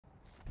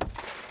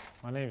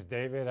My name is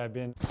David. I've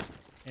been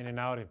in and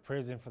out of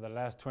prison for the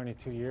last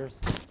 22 years,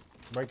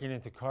 breaking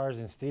into cars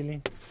and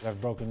stealing. I've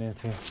broken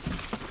into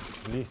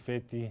at least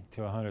 50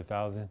 to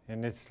 100,000,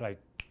 and it's like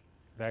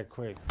that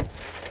quick.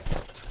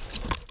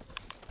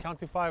 Count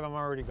to 5, I'm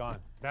already gone.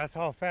 That's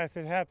how fast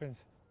it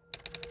happens.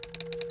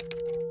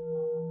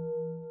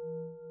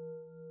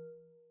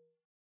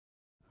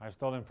 I've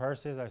stolen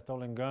purses, I've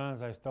stolen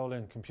guns, I've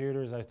stolen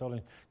computers, I've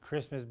stolen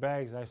Christmas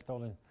bags, I've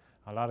stolen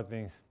a lot of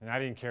things. And I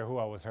didn't care who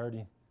I was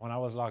hurting. When I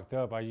was locked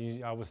up,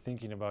 I was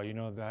thinking about,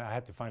 that I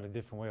had to find a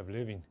different way of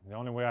living. The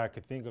only way I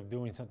could think of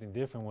doing something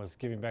different was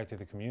giving back to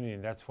the community,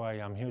 and that's why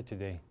I'm here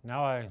today.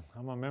 Now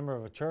I'm a member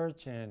of a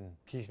church, and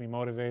keeps me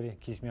motivated,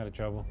 keeps me out of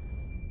trouble.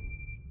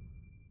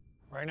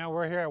 Right now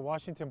we're here at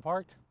Washington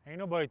Park. Ain't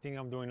nobody think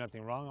I'm doing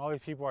nothing wrong. All these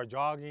people are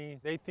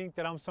jogging. They think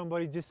that I'm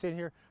somebody just sitting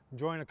here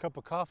enjoying a cup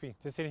of coffee,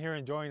 just sitting here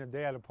enjoying a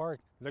day at the park,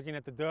 looking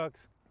at the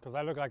ducks, because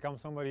I look like I'm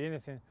somebody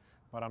innocent,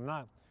 but I'm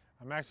not.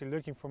 I'm actually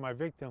looking for my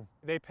victim.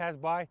 They pass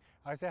by,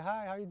 I say,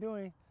 hi, how you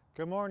doing?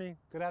 Good morning,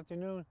 good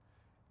afternoon.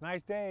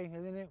 Nice day,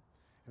 isn't it?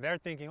 And they're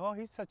thinking, oh,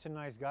 he's such a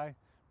nice guy,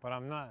 but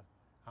I'm not.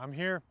 I'm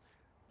here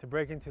to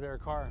break into their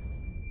car.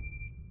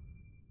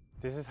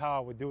 This is how I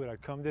would do it.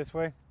 I'd come this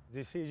way.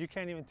 You see, you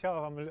can't even tell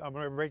if I'm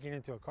breaking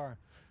into a car,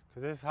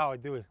 because this is how I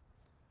do it.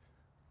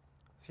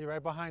 See,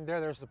 right behind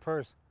there, there's the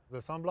purse. The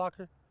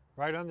sunblocker,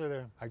 right under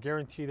there. I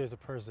guarantee there's a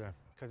purse there,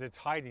 because it's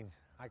hiding.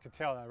 I could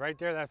tell that. Right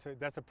there,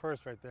 that's a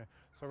purse right there.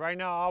 So right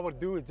now, all I would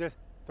do is just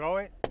throw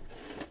it,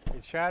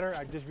 it shatter,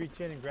 I just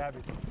reach in and grab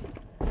it.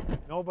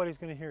 Nobody's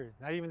gonna hear it.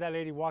 Not even that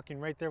lady walking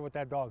right there with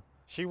that dog.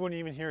 She wouldn't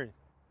even hear it,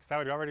 because I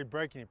would already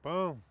breaking it,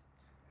 boom,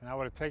 and I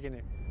would have taken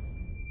it.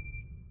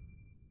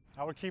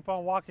 I would keep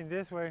on walking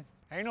this way.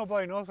 Ain't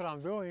nobody knows what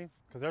I'm doing,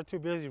 because they're too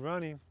busy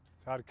running.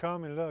 So I'd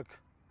come and look,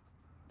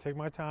 take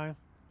my time,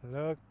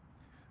 look,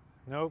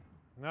 nope,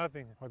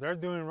 nothing. What they're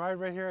doing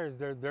right here is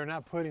they're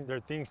not putting their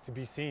things to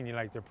be seen,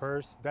 like their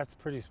purse. That's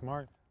pretty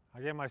smart. I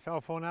get my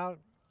cell phone out,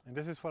 and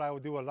this is what I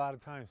would do a lot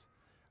of times.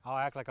 I'll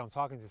act like I'm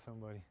talking to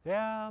somebody.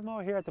 Yeah, I'm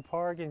out here at the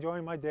park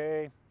enjoying my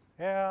day.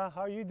 Yeah,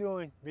 how are you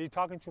doing? Be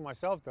talking to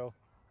myself though.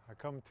 I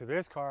come to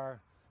this car,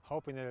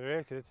 hoping that it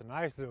is, because it's a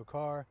nice little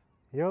car.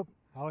 Yep,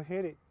 I'll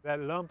hit it. That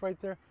lump right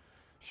there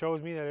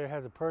shows me that it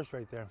has a purse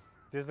right there.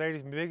 This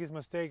lady's biggest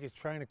mistake is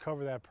trying to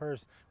cover that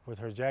purse with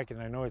her jacket,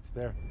 and I know it's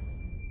there.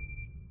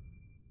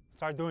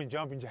 Start doing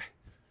jumping jack.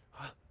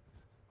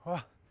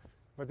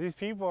 But these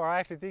people are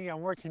actually thinking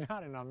I'm working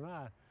out, and I'm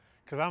not.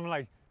 Because I'm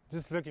like,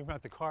 just looking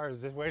at the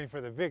cars, just waiting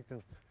for the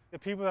victims. The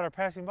people that are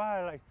passing by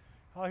are like,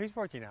 oh, he's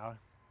working out.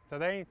 So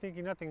they ain't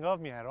thinking nothing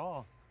of me at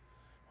all.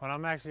 When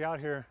I'm actually out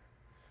here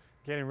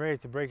getting ready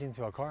to break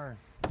into a car.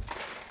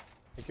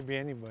 It could be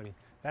anybody.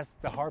 That's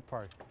the hard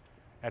part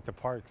at the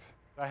parks.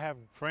 I have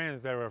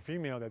friends that are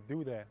female that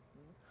do that.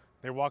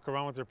 They walk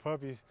around with their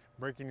puppies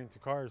breaking into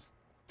cars.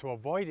 To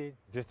avoid it,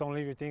 just don't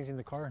leave your things in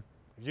the car.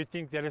 If you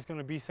think that it's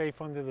gonna be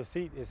safe under the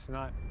seat, it's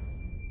not.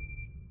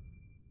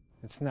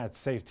 It's not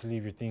safe to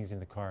leave your things in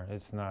the car.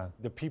 It's not.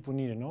 The people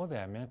need to know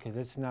that, man, because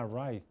it's not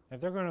right. If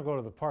they're gonna go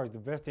to the park, the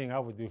best thing I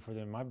would do for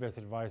them, my best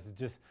advice is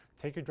just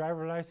take your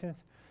driver's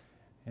license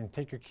and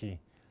take your key.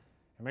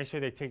 And make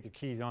sure they take the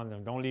keys on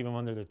them. Don't leave them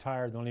under their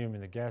tires. Don't leave them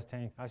in the gas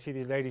tank. I see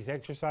these ladies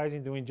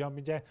exercising, doing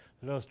jumping jacks,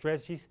 little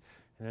stretchies,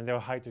 and then they'll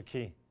hide their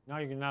key. Now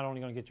you're not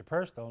only gonna get your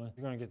purse stolen,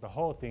 you're gonna get the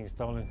whole thing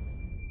stolen.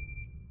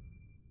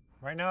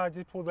 Right now I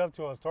just pulled up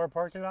to a store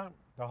parking lot.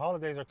 The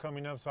holidays are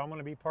coming up, so I'm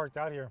gonna be parked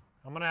out here.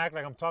 I'm gonna act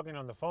like I'm talking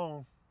on the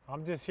phone.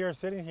 I'm just here,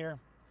 sitting here,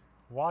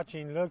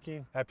 watching,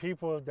 looking at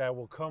people that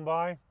will come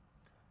by,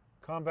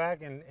 come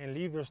back and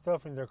leave their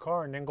stuff in their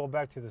car and then go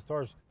back to the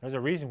stores. There's a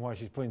reason why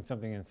she's putting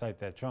something inside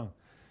that trunk.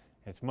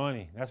 It's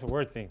money. That's what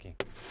we're thinking.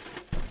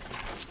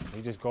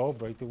 We just go,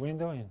 break the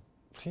window,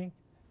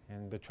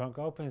 and the trunk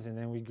opens, and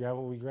then we grab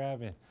what we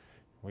grab, and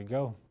we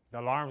go. The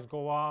alarms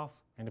go off,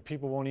 and the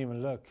people won't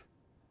even look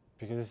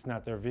because it's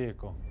not their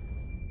vehicle.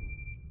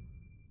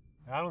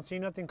 I don't see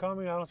nothing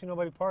coming. I don't see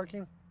nobody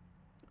parking.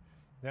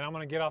 Then I'm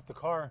gonna get off the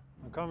car.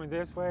 I'm coming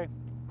this way.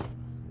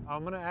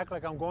 I'm gonna act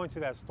like I'm going to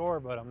that store,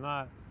 but I'm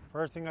not.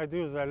 First thing I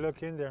do is I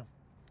look in there.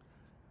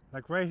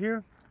 Like right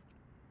here,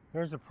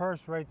 there's a purse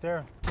right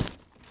there.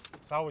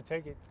 So I would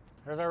take it.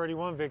 There's already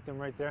one victim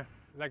right there.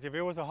 Like if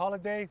it was a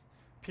holiday,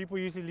 people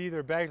usually leave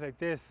their bags like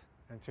this.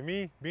 And to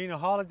me, being a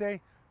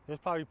holiday, there's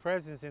probably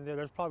presents in there.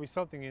 There's probably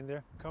something in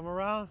there. Come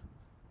around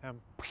and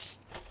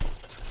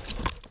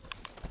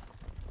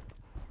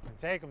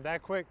take them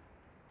that quick,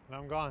 and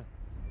I'm gone.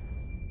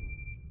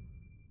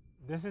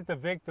 This is the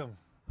victim.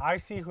 I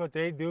see what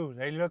they do.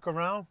 They look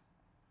around,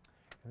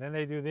 and then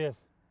they do this,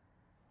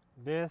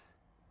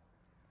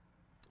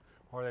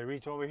 or they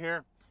reach over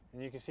here,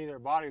 and you can see their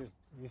body.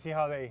 You see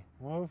how they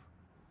move?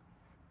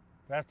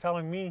 That's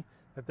telling me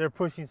that they're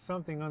pushing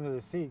something under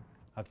the seat.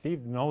 A thief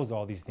knows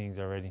all these things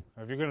already.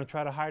 If you're gonna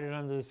try to hide it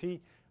under the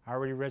seat, I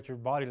already read your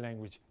body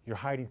language. You're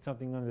hiding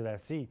something under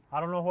that seat. I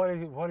don't know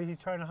what he's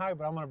trying to hide,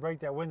 but I'm gonna break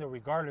that window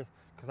regardless,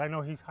 because I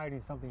know he's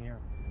hiding something here.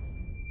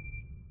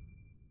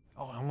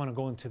 Oh, I'm gonna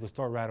go into the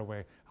store right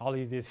away. I'll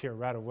leave this here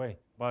right away.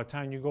 By the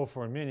time you go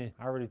for a minute,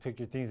 I already took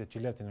your things that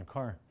you left in the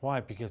car. Why?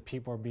 Because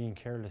people are being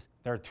careless.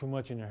 They're too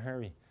much in a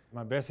hurry.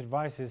 My best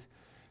advice is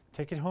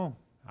take it home.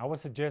 I would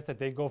suggest that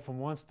they go from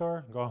one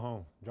store, go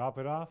home, drop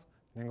it off,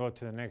 then go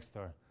to the next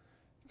store.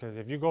 Because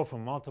if you go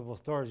from multiple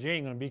stores, you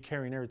ain't gonna be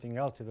carrying everything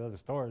else to the other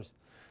stores.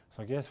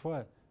 So guess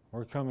what?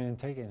 We're coming and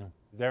taking them.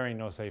 There ain't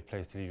no safe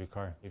place to leave your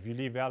car. If you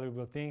leave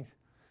valuable things,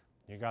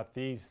 you got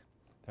thieves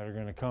that are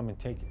gonna come and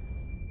take it.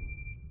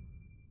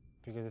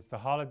 Because it's the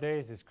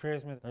holidays, it's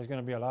Christmas, there's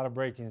gonna be a lot of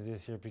break-ins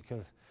this year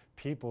because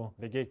people,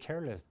 they get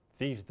careless.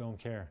 Thieves don't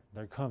care.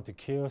 They come to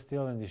kill,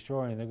 steal, and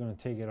destroy, and they're gonna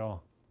take it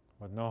all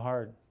with no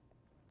heart.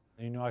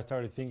 And you know, I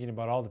started thinking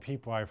about all the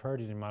people I've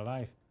hurted in my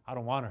life. I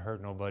don't wanna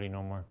hurt nobody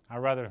no more. I'd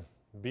rather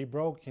be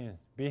broke and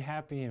be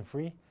happy and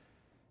free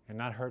and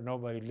not hurt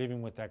nobody,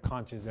 living with that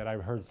conscience that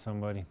I've hurt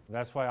somebody.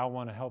 That's why I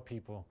wanna help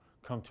people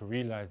come to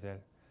realize that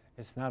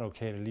it's not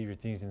okay to leave your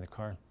things in the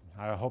car.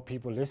 I hope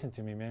people listen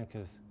to me, man,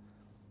 because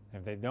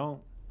if they don't,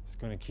 it's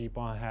gonna keep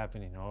on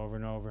happening over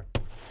and over.